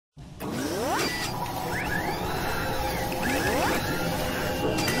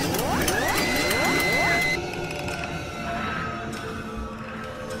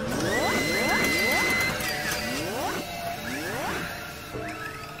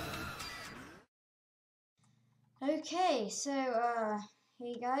Okay, so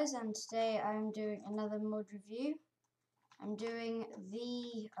hey guys, and today I'm doing another mod review. I'm doing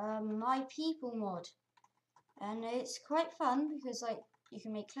the My People mod, and it's quite fun because like you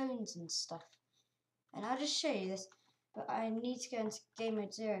can make clones and stuff. And I'll just show you this, but I need to go into game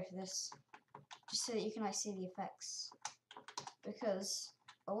mode 0 for this, just so that you can like see the effects. Because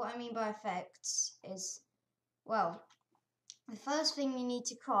what I mean by effects is, well, the first thing you need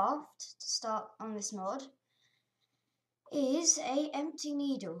to craft to start on this mod is a empty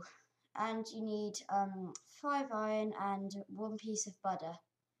needle, and you need 5 iron and 1 piece of butter,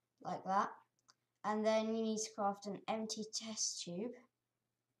 like that. And then you need to craft an empty test tube,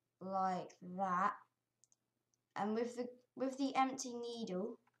 like that. And with the empty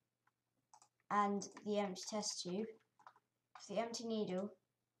needle and the empty test tube, with the empty needle,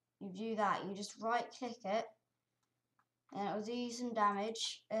 you do that. You just right click it, and it'll do you some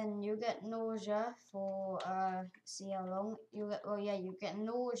damage, and you'll get nausea for see how long you get. Well, yeah, you get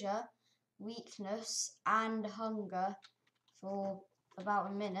nausea, weakness, and hunger for about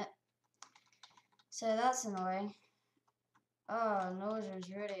a minute. So that's annoying. Oh, nausea is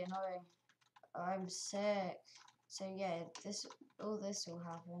really annoying. I'm sick. So yeah, all this will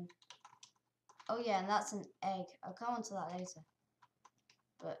happen. Oh yeah, and that's an egg. I'll come on to that later.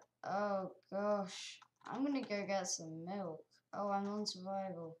 But oh gosh, I'm gonna go get some milk. Oh, I'm on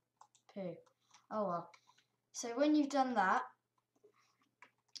survival. Poo. Oh well. So when you've done that,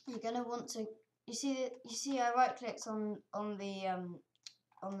 you're gonna want to. You see, I right clicked on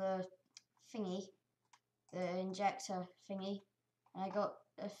the thingy, the injector thingy, and I got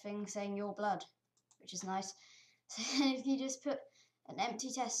a thing saying your blood, which is nice. So if you just put an empty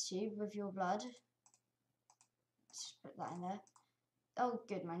test tube with your blood, just put that in there. Oh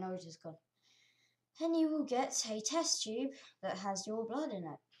good, my nose is gone. Then you will get a test tube that has your blood in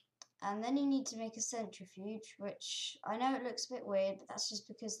it. And then you need to make a centrifuge, which I know it looks a bit weird, but that's just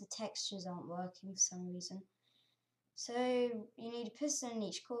because the textures aren't working for some reason. So you need a piston in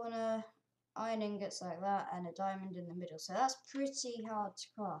each corner, iron ingots like that, and a diamond in the middle. So that's pretty hard to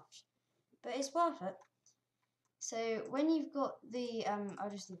craft, but it's worth it. So when you've got the I'll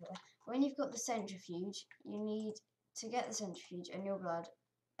just leave it there. When you've got the centrifuge, you need to get the centrifuge and your blood,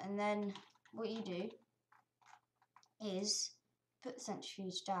 and then what you do is put the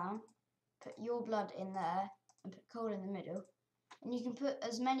centrifuge down, put your blood in there, and put coal in the middle. And you can put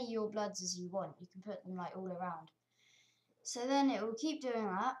as many your bloods as you want. You can put them like all around. So then it will keep doing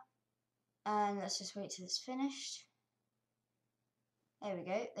that. And let's just wait till it's finished. There we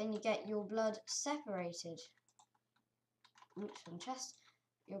go. Then you get your blood separated. Oops, from chest.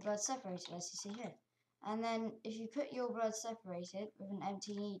 Your blood separated, as you see here. And then if you put your blood separated with an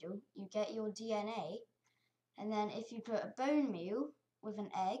empty needle, you get your DNA. And then if you put a bone meal with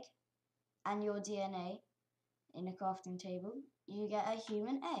an egg and your DNA in a crafting table, you get a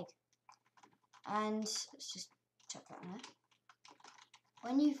human egg. And let's just chuck that in there.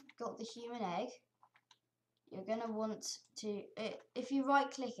 When you've got the human egg, you're going to want to, if you right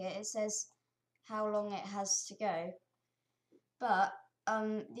click it, it says how long it has to go. But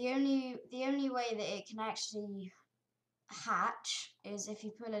the only way that it can actually hatch is if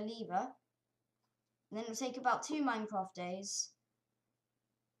you pull a lever. And then it'll take about 2 Minecraft days.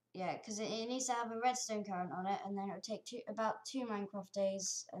 Yeah, because it needs to have a redstone current on it, and then it'll take about 2 Minecraft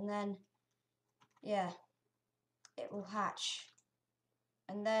days, and then, yeah, it will hatch.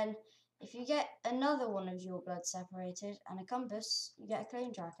 And then, if you get another one of your blood separated and a compass, you get a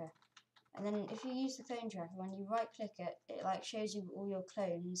clone tracker. And then if you use the clone tracker, when you right click it, it like shows you all your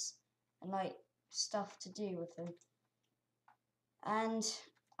clones and like stuff to do with them. And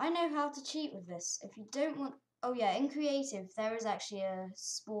I know how to cheat with this. If you don't want, oh yeah, in creative there is actually a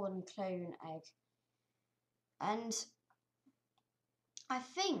spawn clone egg. And I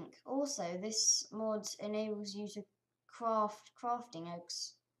think also this mod enables you to craft crafting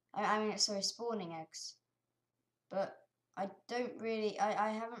eggs. I mean, sorry, spawning eggs. But I don't really,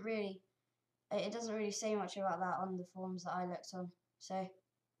 I haven't really, it doesn't really say much about that on the forums that I looked on. So,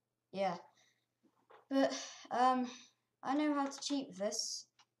 yeah. But, I know how to cheat with this.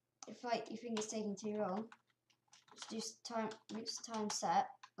 If like you think it's taking too long, just use time set,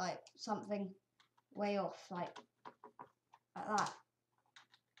 like something way off, like that.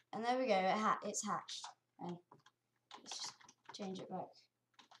 And there we go, it's hatched. And let's just change it back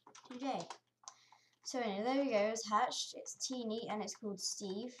to day. So anyway, there we go, it's hatched, it's teeny, and it's called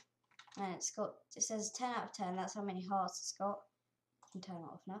Steve. And it says 10 out of 10, that's how many hearts it's got. I can turn it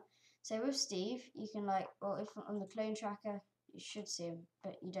off now. So with Steve, you can like, well, if on the clone tracker, you should see him,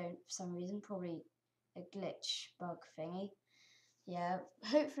 but you don't for some reason, probably a glitch bug thingy. Yeah,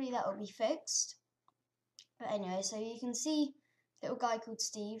 hopefully that will be fixed. But anyway, so you can see a little guy called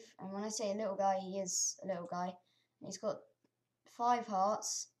Steve, and when I say a little guy, he is a little guy. And he's got 5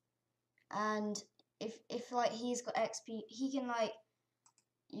 hearts, and if like he's got XP, he can like,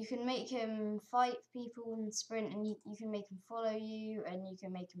 you can make him fight people and sprint, and you can make him follow you, and you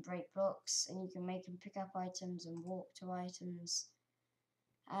can make him break blocks, and you can make him pick up items and walk to items,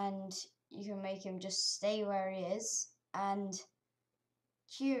 and you can make him just stay where he is. And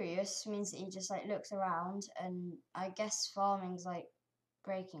curious means that he just like looks around, and I guess farming's like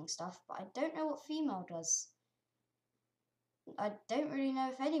breaking stuff, but I don't know what female does. I don't really know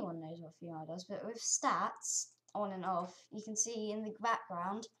if anyone knows what female does, but with stats on and off, you can see in the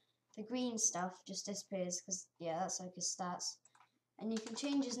background the green stuff just disappears, because yeah, that's like his stats. And you can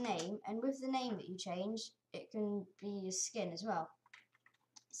change his name, and with the name that you change, it can be his skin as well.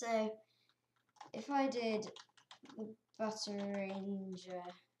 So if I did the ButterRanger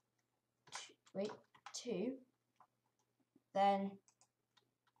 2, then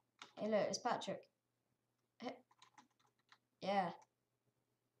hey look, it's Patrick. Yeah.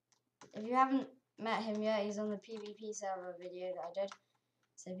 If you haven't met him yet, he's on the PvP server video that I did,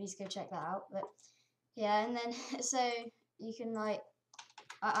 so please go check that out. But yeah, and then so you can like,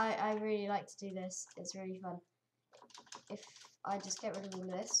 I really like to do this. It's really fun. If I just get rid of all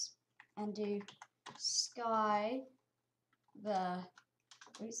this and do Sky the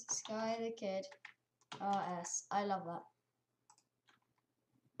Kid RS, I love that.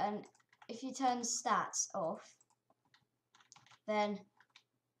 And if you turn stats off, then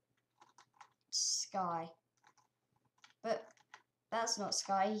Sky. But that's not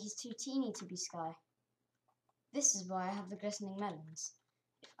Sky, he's too teeny to be Sky. This is why I have the glistening melons.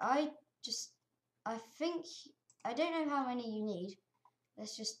 I think, I don't know how many you need.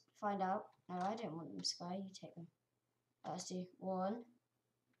 Let's just find out. No, I don't want them Sky, you take them. Let's do 1,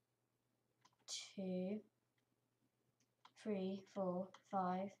 2, 3, 4,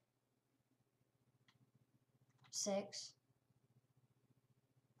 5, 6,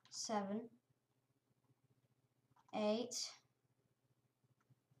 7, 8,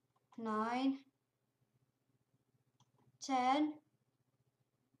 9, 10,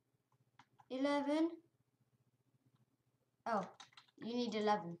 11. Oh, you need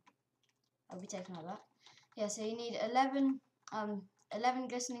 11. I'll be taking like that. Yeah, so you need 11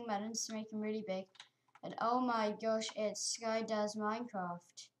 glistening melons to make them really big. And oh my gosh, it's Sky Does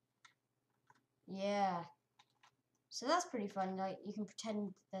Minecraft. Yeah. So that's pretty fun, like you can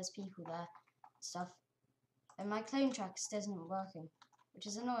pretend there's people there and stuff. And my clone tracker isn't working, which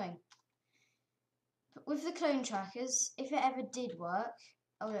is annoying. But with the clone trackers, if it ever did work,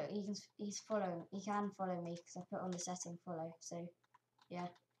 oh look, he can follow me because I put on the setting follow, so yeah.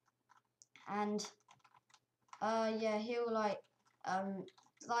 And yeah, he'll like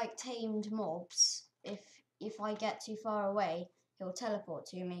tamed mobs, if I get too far away, he'll teleport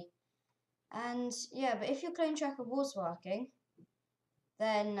to me. And yeah, but if your clone tracker was working,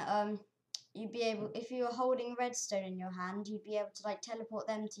 then you'd be able, if you were holding redstone in your hand, you'd be able to like teleport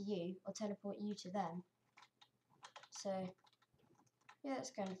them to you or teleport you to them. So yeah,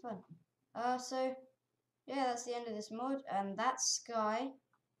 it's kind of fun. So yeah, that's the end of this mod, and that's Sky,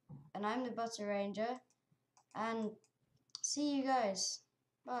 and I'm the ButterRanger, and see you guys.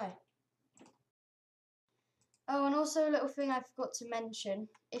 Bye. Oh, and also a little thing I forgot to mention.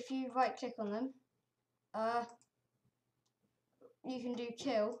 If you right click on them, you can do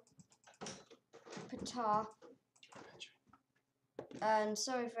kill, Patar, and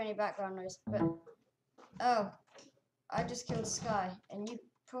sorry for any background noise, but oh, I just killed Sky, and you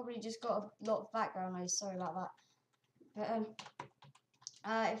probably just got a lot of background noise, sorry about that.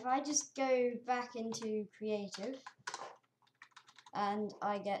 But if I just go back into creative, and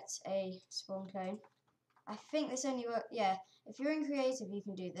I get a spawn clone, I think this only works, yeah, if you're in creative you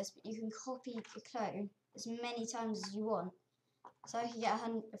can do this, but you can copy the clone as many times as you want. So I can get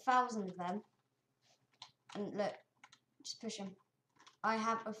 1,000 of them, and look, just push them. I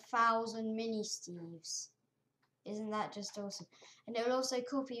have 1,000 mini Steves. Isn't that just awesome? And it will also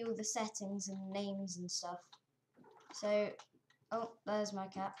copy all the settings and names and stuff. So, oh, there's my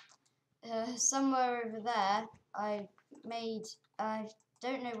cat. Somewhere over there, I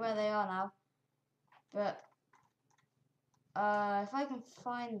don't know where they are now, but if I can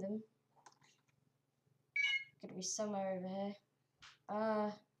find them, could be somewhere over here.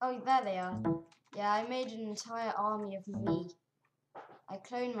 Oh, there they are. Yeah, I made an entire army of me. I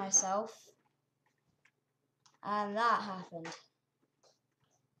cloned myself, and that happened.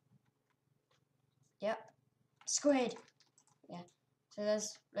 Yep. Squid! Yeah. So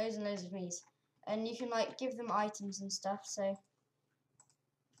there's loads and loads of me's. And you can like give them items and stuff, so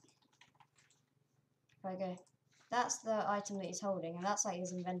If I go, that's the item that he's holding, and that's like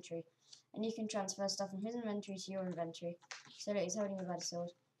his inventory. And you can transfer stuff from his inventory to your inventory. So that he's holding a better sword.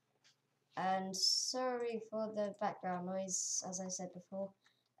 And sorry for the background noise, as I said before.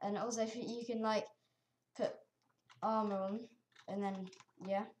 And also, you can like put armor on, and then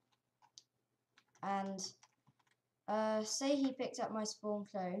yeah. And say he picked up my spawn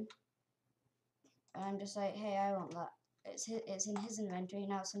clone, and I'm just like, hey, I want that. It's in his inventory,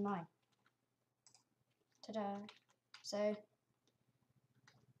 now it's in mine. Ta-da! So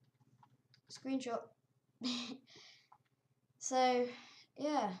screenshot. So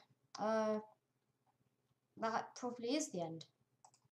yeah, that probably is the end.